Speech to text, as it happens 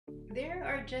There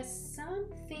are just some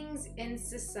things in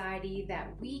society that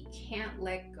we can't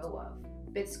let go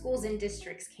of, but schools and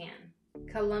districts can.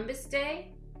 Columbus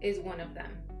Day is one of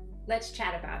them. Let's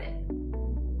chat about it.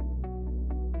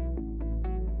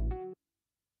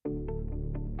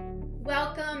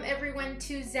 Welcome everyone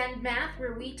to Zen Math,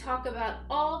 where we talk about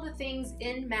all the things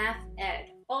in math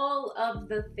ed, all of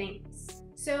the things.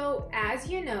 So as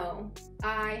you know,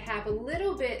 I have a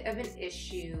little bit of an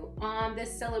issue on the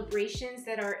celebrations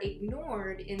that are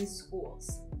ignored in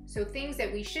schools. So things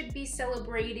that we should be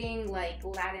celebrating, like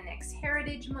Latinx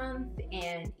Heritage Month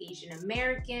and Asian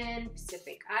American,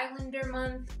 Pacific Islander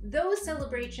Month, those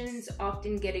celebrations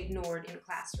often get ignored in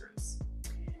classrooms.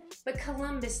 But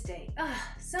Columbus Day,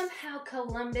 somehow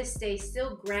Columbus Day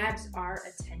still grabs our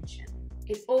attention.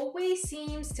 It always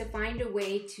seems to find a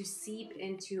way to seep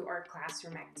into our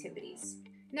classroom activities.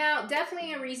 Now,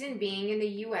 definitely a reason being, in the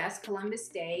US, Columbus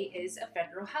Day is a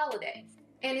federal holiday,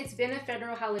 and it's been a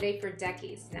federal holiday for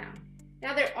decades now.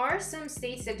 Now, there are some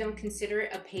states that don't consider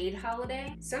it a paid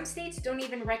holiday. Some states don't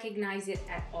even recognize it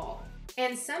at all.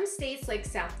 And some states like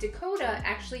South Dakota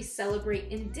actually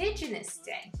celebrate Indigenous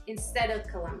Day instead of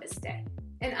Columbus Day.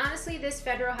 And honestly, this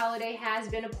federal holiday has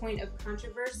been a point of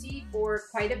controversy for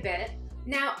quite a bit.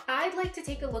 Now, I'd like to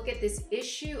take a look at this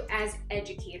issue as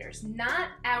educators, not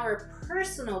our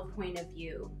personal point of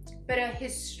view, but a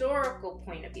historical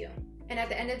point of view. And at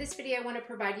the end of this video, I want to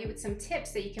provide you with some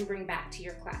tips that you can bring back to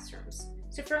your classrooms.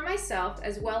 So for myself,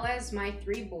 as well as my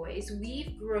 3 boys,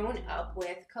 we've grown up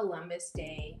with Columbus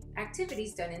Day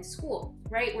activities done in school,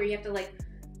 right? Where you have to like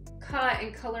cut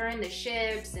and color in the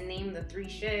ships and name the 3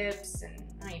 ships, and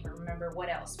I don't even remember what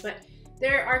else. But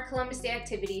there are Columbus Day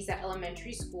activities that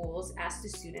elementary schools ask the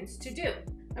students to do.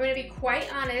 I'm going to be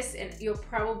quite honest, and you'll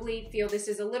probably feel this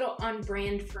is a little on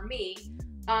brand for me.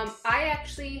 I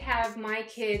actually have my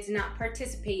kids not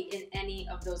participate in any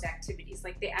of those activities.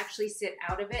 Like, they actually sit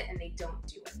out of it and they don't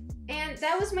do it. And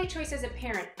that was my choice as a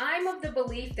parent. I'm of the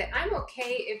belief that I'm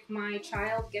okay if my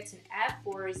child gets an F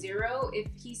or a 0 if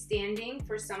he's standing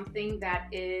for something that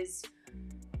is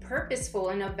purposeful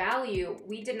and of value.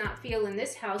 We did not feel in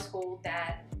this household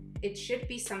that it should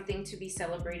be something to be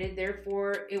celebrated.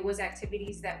 Therefore, it was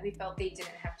activities that we felt they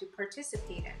didn't have to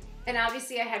participate in. And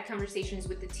obviously, I had conversations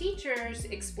with the teachers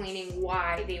explaining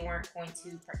why they weren't going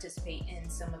to participate in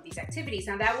some of these activities.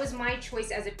 Now, that was my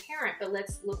choice as a parent, but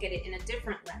let's look at it in a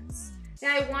different lens.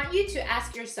 Now, I want you to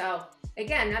ask yourself,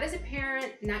 again, not as a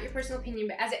parent, not your personal opinion,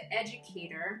 but as an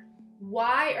educator,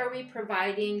 why are we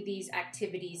providing these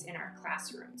activities in our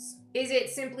classrooms? Is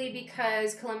it simply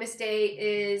because Columbus Day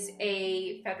is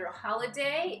a federal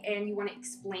holiday and you want to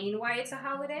explain why it's a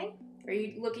holiday? Are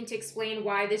you looking to explain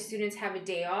why the students have a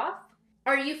day off?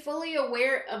 Are you fully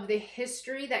aware of the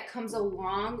history that comes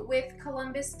along with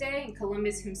Columbus Day and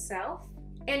Columbus himself?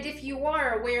 And if you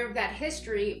are aware of that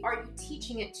history, are you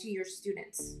teaching it to your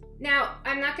students? Now,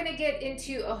 I'm not going to get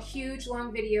into a huge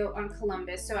long video on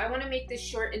Columbus, so I want to make this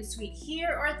short and sweet. Here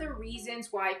are the reasons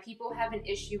why people have an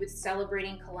issue with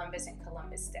celebrating Columbus and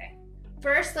Columbus Day.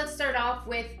 First, let's start off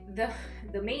with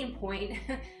the main point.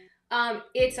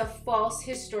 It's a false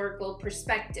historical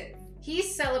perspective.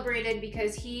 He's celebrated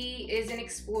because he is an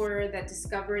explorer that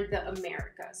discovered the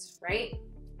Americas, right?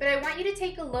 But I want you to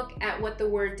take a look at what the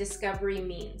word discovery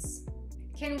means.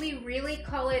 Can we really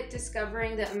call it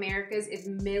discovering the Americas if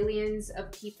millions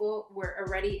of people were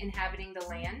already inhabiting the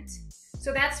land?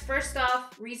 So that's first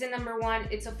off, reason number 1,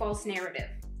 it's a false narrative.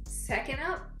 Second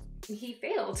up, he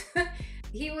failed.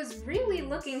 He was really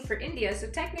looking for India, so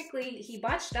technically he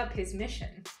botched up his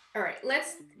mission. All right,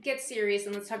 let's get serious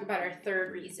and let's talk about our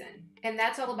third reason, and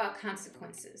that's all about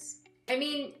consequences. I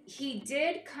mean, he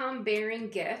did come bearing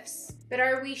gifts, but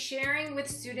are we sharing with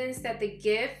students that the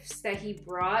gifts that he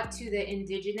brought to the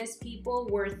indigenous people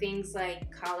were things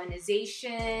like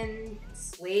colonization,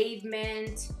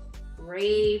 enslavement,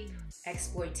 rape,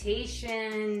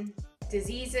 exploitation,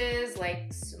 diseases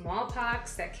like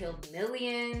smallpox that killed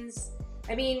millions?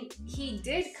 I mean, he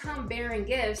did come bearing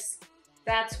gifts.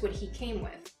 That's what he came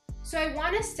with. So I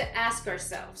want us to ask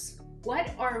ourselves,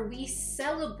 what are we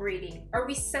celebrating? Are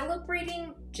we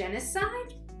celebrating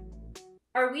genocide?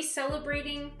 Are we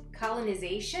celebrating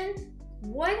colonization?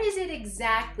 What is it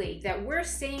exactly that we're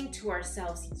saying to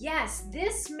ourselves, yes,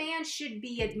 this man should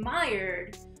be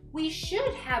admired. We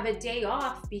should have a day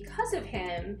off because of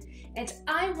him. And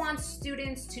I want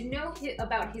students to know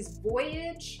about his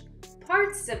voyage,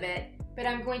 parts of it, but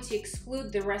I'm going to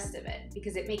exclude the rest of it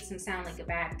because it makes him sound like a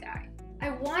bad guy. I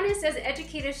want us as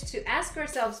educators to ask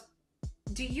ourselves,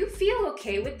 do you feel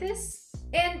okay with this?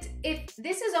 And if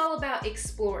this is all about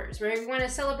explorers, right? We want to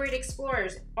celebrate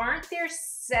explorers. Aren't there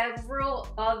several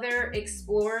other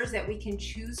explorers that we can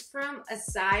choose from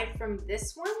aside from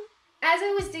this one? As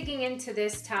I was digging into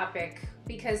this topic,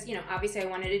 because, obviously I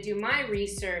wanted to do my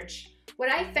research, what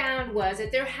I found was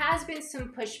that there has been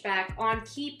some pushback on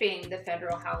keeping the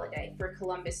federal holiday for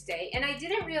Columbus Day. And I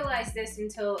didn't realize this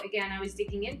until, again, I was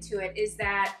digging into it, is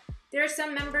that there are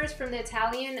some members from the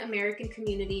Italian American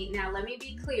community. Now, let me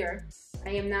be clear. I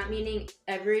am not meaning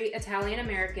every Italian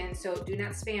American, so do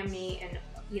not spam me and,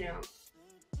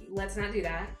 let's not do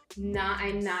that.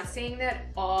 I'm not saying that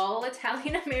all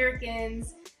Italian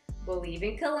Americans believe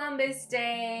in Columbus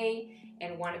Day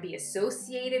and want to be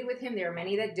associated with him. There are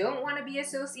many that don't want to be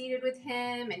associated with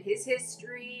him and his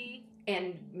history.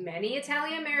 And many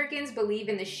Italian Americans believe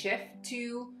in the shift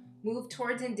to move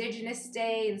towards Indigenous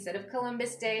Day instead of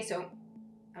Columbus Day. So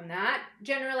I'm not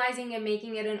generalizing and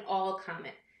making it an all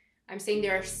comment. I'm saying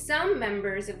there are some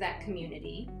members of that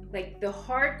community, like the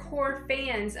hardcore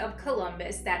fans of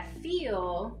Columbus, that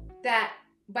feel that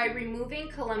by removing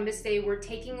Columbus Day, we're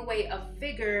taking away a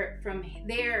figure from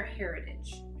their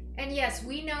heritage. And yes,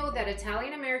 we know that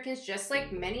Italian Americans, just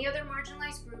like many other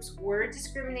marginalized groups, were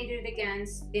discriminated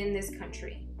against in this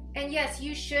country. And yes,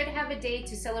 you should have a day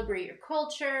to celebrate your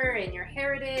culture and your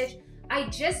heritage. I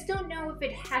just don't know if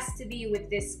it has to be with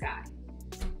this guy.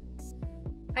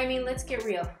 I mean, let's get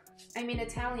real. I mean,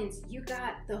 Italians, you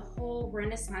got the whole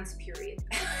Renaissance period.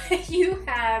 You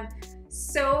have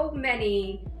so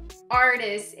many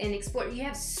artists and explorers. You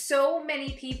have so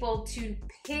many people to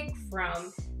pick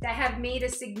from that have made a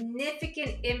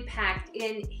significant impact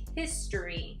in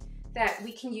history that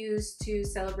we can use to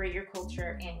celebrate your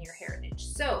culture and your heritage.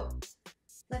 So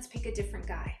let's pick a different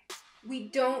guy. We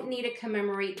don't need to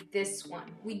commemorate this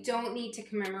one. We don't need to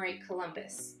commemorate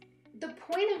Columbus. The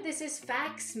point of this is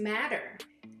facts matter.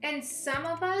 And some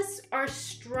of us are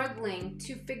struggling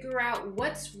to figure out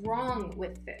what's wrong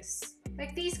with this.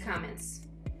 Like these comments.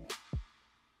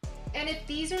 And if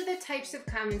these are the types of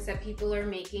comments that people are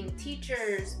making,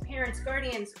 teachers, parents,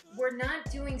 guardians, we're not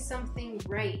doing something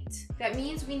right. That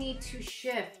means we need to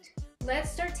shift. Let's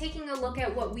start taking a look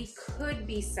at what we could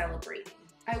be celebrating.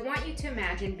 I want you to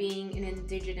imagine being an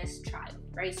Indigenous child,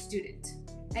 right? Student.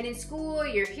 And in school,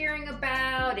 you're hearing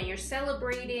about and you're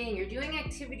celebrating, you're doing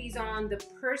activities on the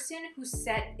person who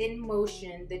set in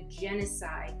motion the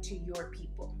genocide to your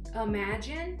people.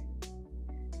 Imagine.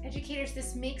 Educators,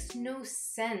 this makes no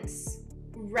sense.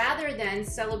 Rather than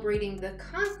celebrating the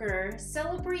conqueror,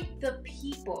 celebrate the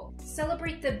people.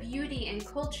 Celebrate the beauty and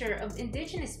culture of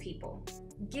Indigenous people.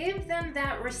 Give them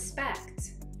that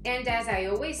respect. And as I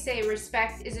always say,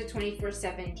 respect is a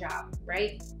 24/7 job,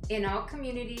 right? In all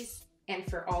communities and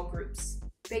for all groups.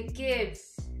 But give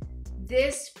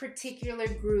this particular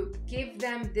group, give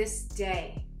them this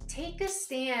day. Take a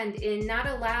stand in not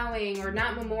allowing or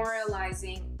not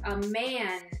memorializing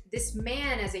this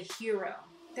man as a hero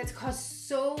that's caused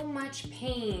so much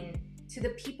pain to the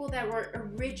people that were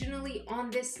originally on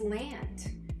this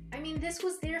land. I mean, this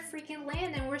was their freaking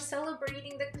land and we're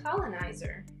celebrating the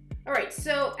colonizer. All right,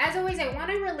 so as always, I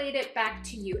want to relate it back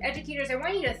to you. Educators, I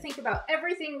want you to think about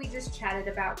everything we just chatted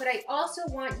about, but I also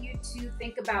want you to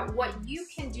think about what you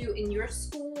can do in your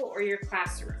school or your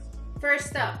classroom.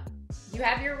 First up, you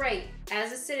have your right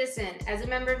as a citizen, as a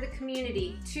member of the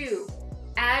community, to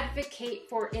advocate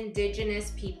for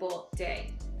Indigenous People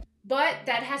Day. But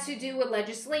that has to do with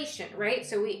legislation, right?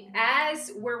 So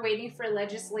as we're waiting for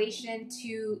legislation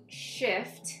to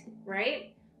shift,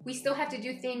 right? We still have to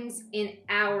do things in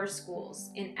our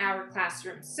schools, in our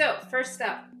classrooms. So first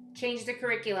up, change the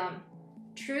curriculum.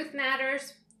 Truth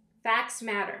matters, facts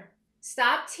matter.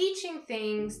 Stop teaching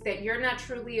things that you're not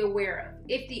truly aware of.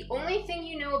 If the only thing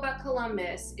you know about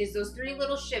Columbus is those 3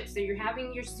 little ships that you're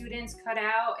having your students cut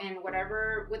out and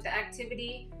whatever with the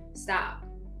activity, stop.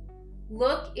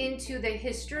 Look into the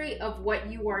history of what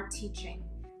you are teaching.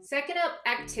 Second up,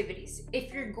 activities.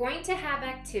 If you're going to have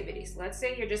activities, let's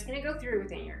say you're just going to go through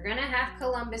with it, you're going to have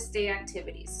Columbus Day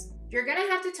activities. You're going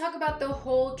to have to talk about the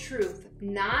whole truth,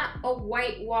 not a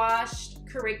whitewashed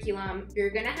curriculum.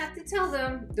 You're going to have to tell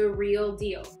them the real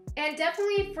deal. And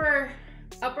definitely for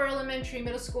upper elementary,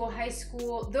 middle school, high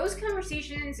school, those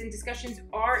conversations and discussions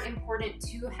are important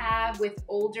to have with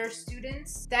older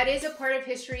students. That is a part of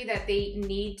history that they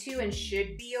need to and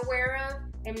should be aware of.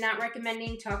 I'm not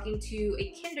recommending talking to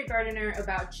a kindergartner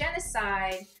about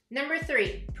genocide. Number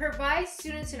 3, provide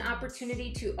students an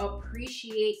opportunity to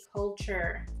appreciate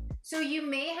culture. So you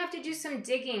may have to do some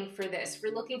digging for this, for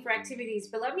looking for activities,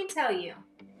 but let me tell you,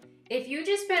 If you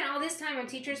just spent all this time on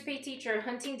Teachers Pay Teacher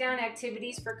hunting down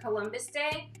activities for Columbus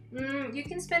Day, you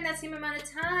can spend that same amount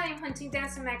of time hunting down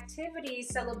some activities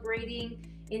celebrating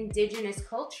Indigenous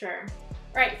culture.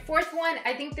 All right, fourth one,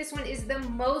 I think this one is the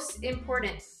most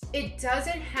important. It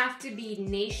doesn't have to be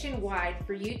nationwide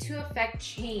for you to affect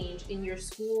change in your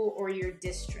school or your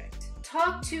district.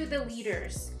 Talk to the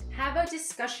leaders. Have a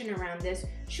discussion around this.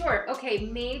 Sure, okay,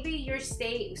 maybe your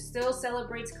state still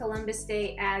celebrates Columbus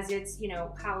Day as its,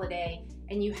 holiday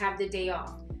and you have the day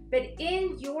off. But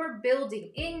in your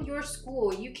building, in your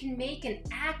school, you can make an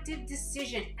active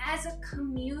decision as a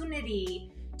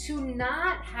community to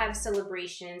not have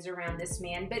celebrations around this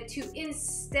man, but to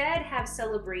instead have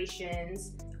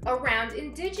celebrations around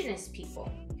Indigenous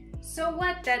people. So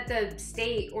what that the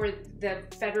state or the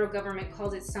federal government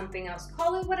calls it something else,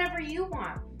 call it whatever you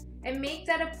want. And make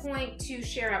that a point to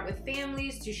share out with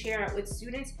families, to share out with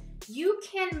students. You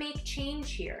can make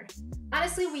change here.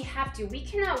 Honestly, we have to. We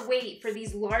cannot wait for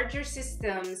these larger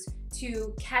systems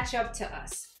to catch up to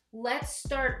us. Let's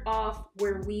start off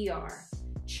where we are.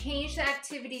 Change the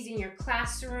activities in your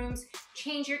classrooms,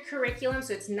 change your curriculum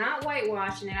so it's not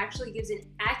whitewashed and it actually gives an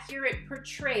accurate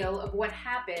portrayal of what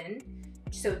happened.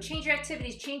 So change your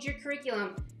activities, change your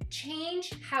curriculum,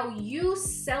 change how you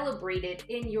celebrate it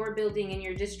in your building, in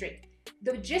your district.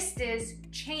 The gist is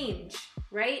change,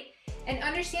 right? And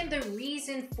understand the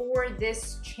reason for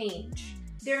this change.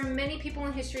 There are many people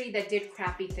in history that did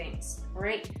crappy things, all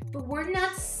right? But we're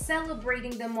not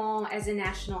celebrating them all as a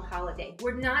national holiday.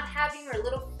 We're not having our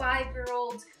little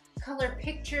 5-year-olds color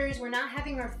pictures. We're not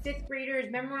having our 5th graders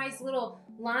memorize little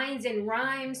lines and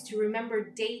rhymes to remember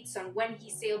dates on when he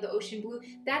sailed the ocean blue.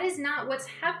 That is not what's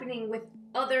happening with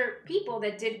other people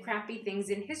that did crappy things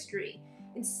in history.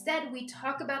 Instead, we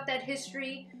talk about that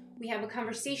history, we have a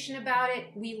conversation about it,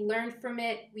 we learn from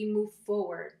it, we move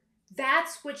forward.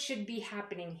 That's what should be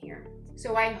happening here.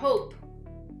 So I hope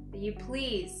that you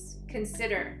please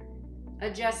consider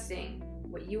adjusting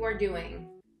what you are doing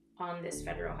on this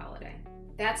federal holiday.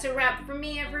 That's a wrap for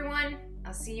me, everyone.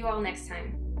 I'll see you all next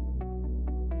time.